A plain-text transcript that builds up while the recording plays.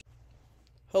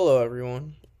Hello,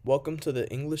 everyone. Welcome to the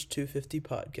English 250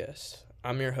 podcast.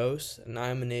 I'm your host,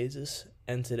 Nayan,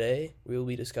 and today we will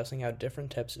be discussing how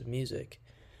different types of music,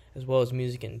 as well as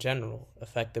music in general,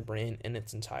 affect the brain in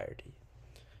its entirety.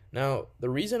 Now, the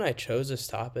reason I chose this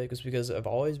topic is because I've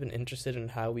always been interested in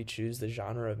how we choose the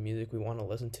genre of music we want to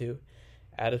listen to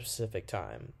at a specific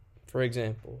time. For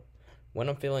example, when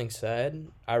I'm feeling sad,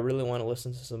 I really want to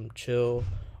listen to some chill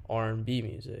R&B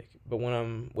music. But when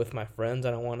I'm with my friends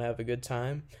and I want to have a good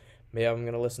time, maybe I'm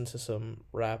going to listen to some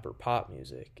rap or pop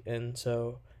music. And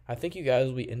so I think you guys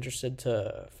will be interested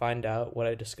to find out what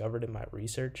I discovered in my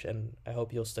research, and I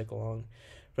hope you'll stick along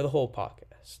for the whole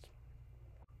podcast.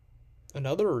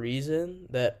 Another reason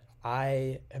that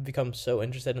I have become so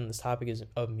interested in this topic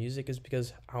of music is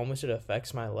because how much it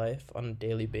affects my life on a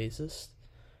daily basis.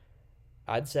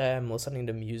 I'd say I'm listening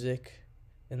to music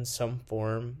in some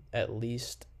form at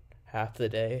least half the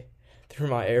day through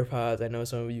my AirPods. I know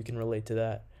some of you can relate to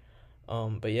that.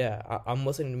 But yeah, I'm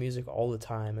listening to music all the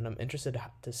time, and I'm interested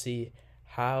to see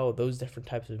how those different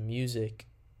types of music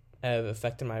have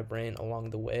affected my brain along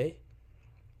the way.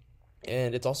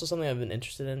 And it's also something I've been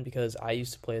interested in because I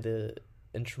used to play the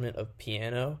instrument of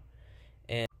piano,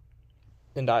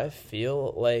 and I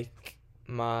feel like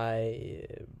my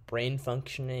brain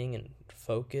functioning and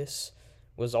focus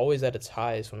was always at its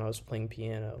highest when I was playing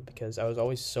piano because I was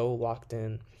always so locked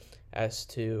in as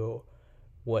to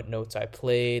what notes I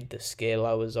played, the scale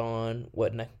I was on,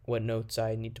 what notes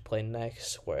I need to play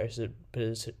next, where I should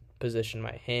position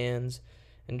my hands,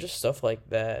 and just stuff like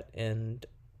that. And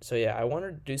so yeah, I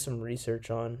wanted to do some research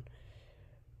on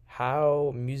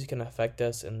how music can affect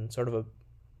us in sort of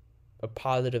a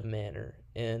positive manner.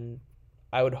 And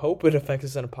I would hope it affects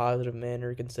us in a positive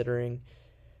manner considering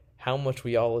how much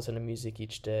we all listen to music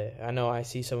each day. I know I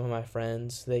see some of my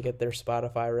friends, they get their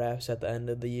Spotify Wraps at the end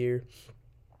of the year,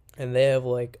 and they have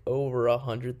like over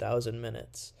 100,000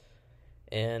 minutes.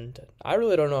 And I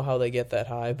really don't know how they get that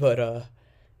high, but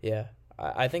yeah,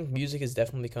 I think music has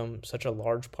definitely become such a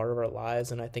large part of our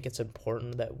lives, and I think it's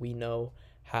important that we know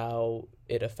how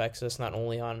it affects us not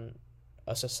only on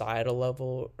a societal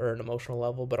level or an emotional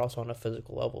level, but also on a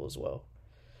physical level as well.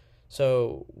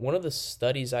 So, one of the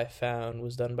studies I found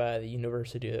was done by the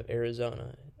University of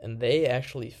Arizona, and they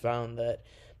actually found that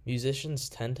musicians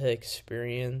tend to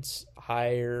experience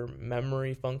higher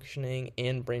memory functioning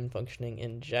and brain functioning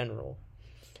in general,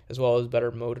 as well as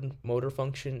better motor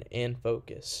function and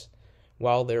focus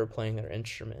while they were playing their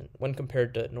instrument when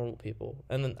compared to normal people.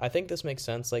 And then I think this makes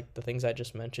sense, like the things I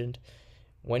just mentioned.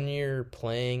 When you're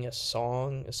playing a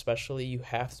song, especially, you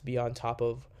have to be on top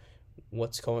of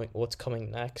what's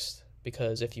coming next,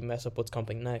 because if you mess up what's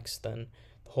coming next, then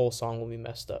the whole song will be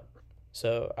messed up.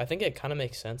 So I think it kind of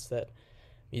makes sense that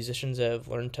musicians have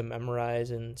learned to memorize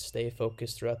and stay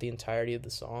focused throughout the entirety of the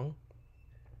song.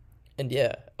 And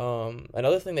yeah,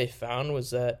 another thing they found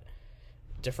was that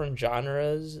different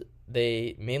genres,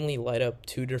 they mainly light up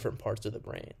two different parts of the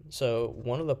brain. So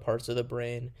one of the parts of the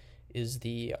brain is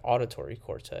the auditory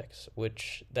cortex,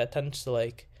 which that tends to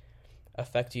like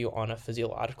affect you on a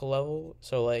physiological level,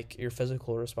 so like your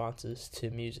physical responses to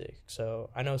music. So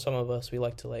I know some of us, we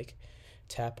like to like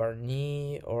tap our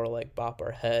knee or like bop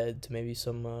our head to maybe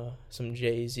some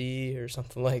Jay-Z or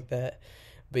something like that.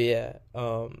 But yeah,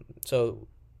 so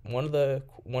one of the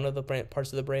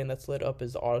parts of the brain that's lit up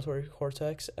is the auditory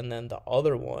cortex, and then the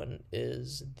other one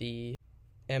is the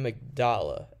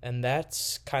amygdala, and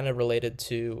that's kind of related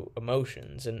to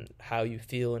emotions and how you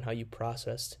feel and how you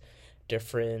process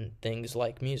different things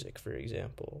like music, for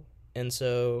example. And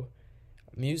so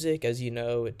music, as you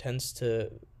know, it tends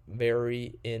to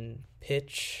vary in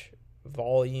pitch,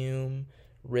 volume,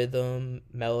 rhythm,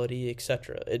 melody,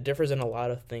 etc. It differs in a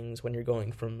lot of things when you're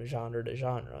going from genre to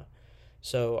genre.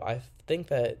 So I think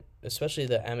that especially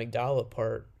the amygdala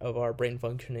part of our brain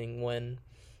functioning when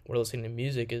we're listening to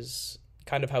music is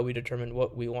kind of how we determine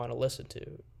what we want to listen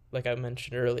to. Like I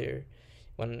mentioned earlier,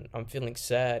 when I'm feeling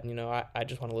sad, I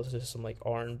just want to listen to some like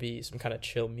R&B, some kind of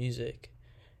chill music.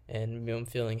 And when I'm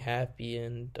feeling happy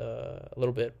and a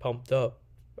little bit pumped up,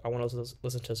 I want to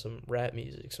listen to some rap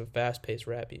music, some fast-paced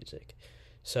rap music.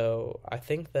 So I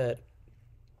think that,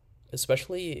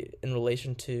 especially in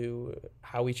relation to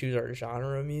how we choose our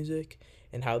genre of music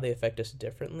and how they affect us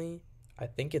differently, I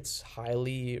think it's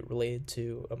highly related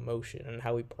to emotion and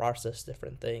how we process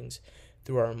different things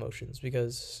through our emotions,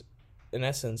 because in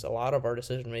essence, a lot of our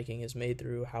decision making is made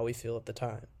through how we feel at the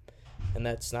time. And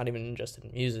that's not even just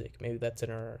in music. Maybe that's in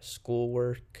our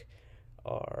schoolwork,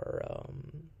 or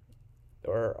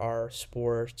our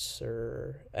sports,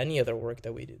 or any other work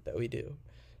that we do.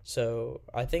 So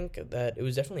I think that it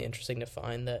was definitely interesting to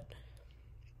find that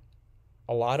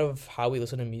a lot of how we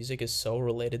listen to music is so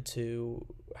related to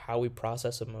how we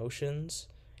process emotions.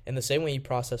 In the same way you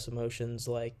process emotions,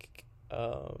 like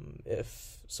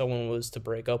if someone was to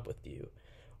break up with you,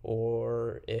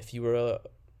 or if you were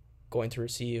going to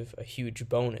receive a huge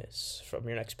bonus from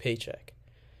your next paycheck.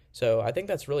 So I think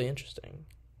that's really interesting.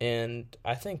 And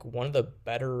I think one of the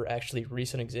better, actually,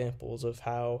 recent examples of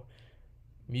how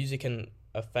music can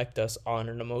affect us on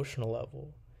an emotional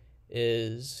level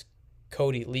is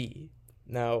Cody Lee.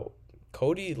 Now,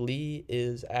 Cody Lee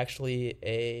is actually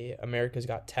a America's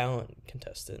Got Talent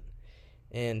contestant,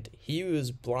 and he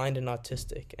was blind and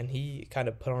autistic, and he kind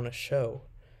of put on a show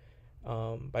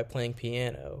by playing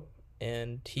piano,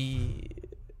 and he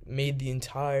made the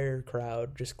entire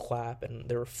crowd just clap, and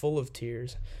they were full of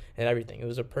tears and everything. It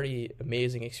was a pretty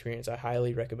amazing experience. I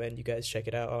highly recommend you guys check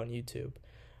it out on YouTube.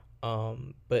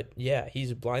 But yeah,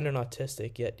 he's blind and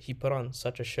autistic, yet he put on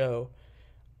such a show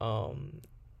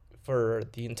for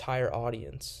the entire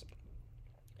audience,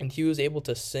 and he was able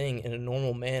to sing in a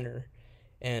normal manner,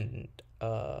 and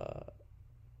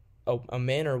a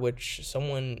manner which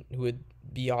someone who would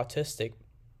be autistic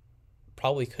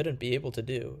probably couldn't be able to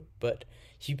do. But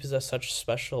he possessed such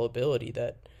special ability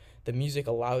that the music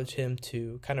allowed him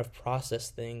to kind of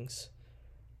process things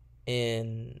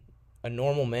in a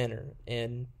normal manner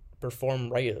and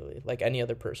perform regularly like any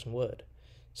other person would.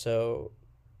 So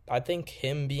I think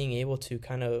him being able to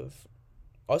kind of,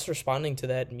 us responding to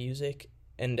that music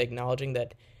and acknowledging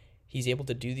that he's able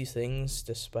to do these things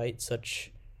despite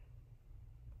such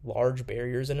large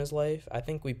barriers in his life, I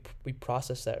think we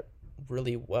process that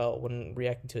really well when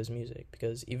reacting to his music,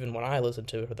 because even when I listened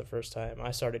to it for the first time,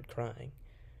 I started crying.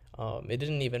 It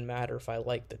didn't even matter if I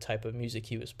liked the type of music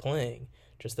he was playing,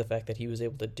 just the fact that he was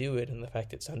able to do it and the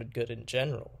fact it sounded good in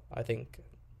general. I think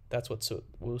that's what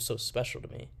was so special to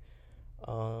me.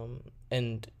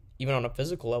 And even on a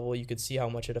physical level, you could see how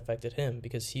much it affected him,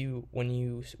 because when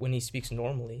he speaks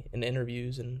normally in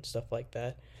interviews and stuff like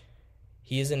that,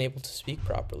 he isn't able to speak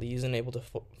properly. He isn't able to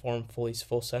form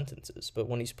full sentences. But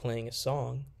when he's playing a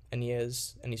song and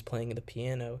he's playing the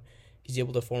piano, he's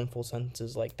able to form full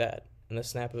sentences like that in the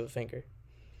snap of a finger.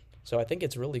 So I think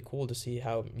it's really cool to see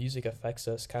how music affects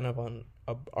us kind of on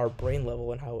our brain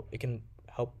level, and how it can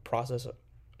help process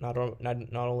not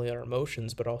only our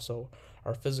emotions but also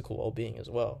our physical well-being as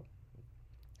well.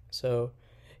 So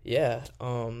yeah,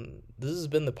 this has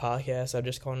been the podcast. I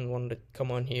just kind of wanted to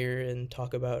come on here and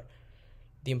talk about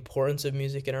the importance of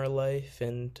music in our life,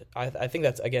 and I think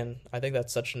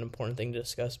that's such an important thing to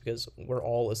discuss, because we're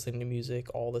all listening to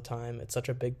music all the time. It's such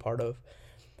a big part of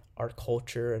our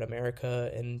culture in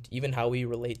America, and even how we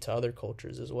relate to other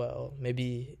cultures as well.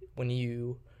 Maybe when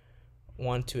you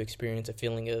want to experience a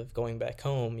feeling of going back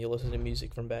home, you'll listen to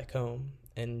music from back home,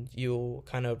 and you'll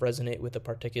kind of resonate with a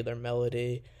particular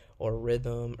melody or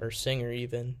rhythm or singer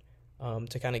even,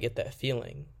 to kind of get that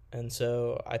feeling. And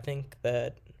so I think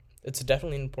that it's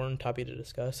definitely an important topic to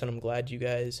discuss, and I'm glad you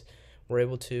guys were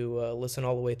able to listen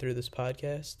all the way through this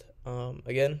podcast.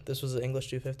 Again, this was the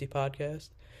English 250 podcast.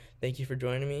 Thank you for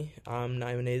joining me. I'm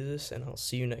Nayan, and I'll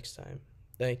see you next time.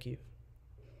 Thank you.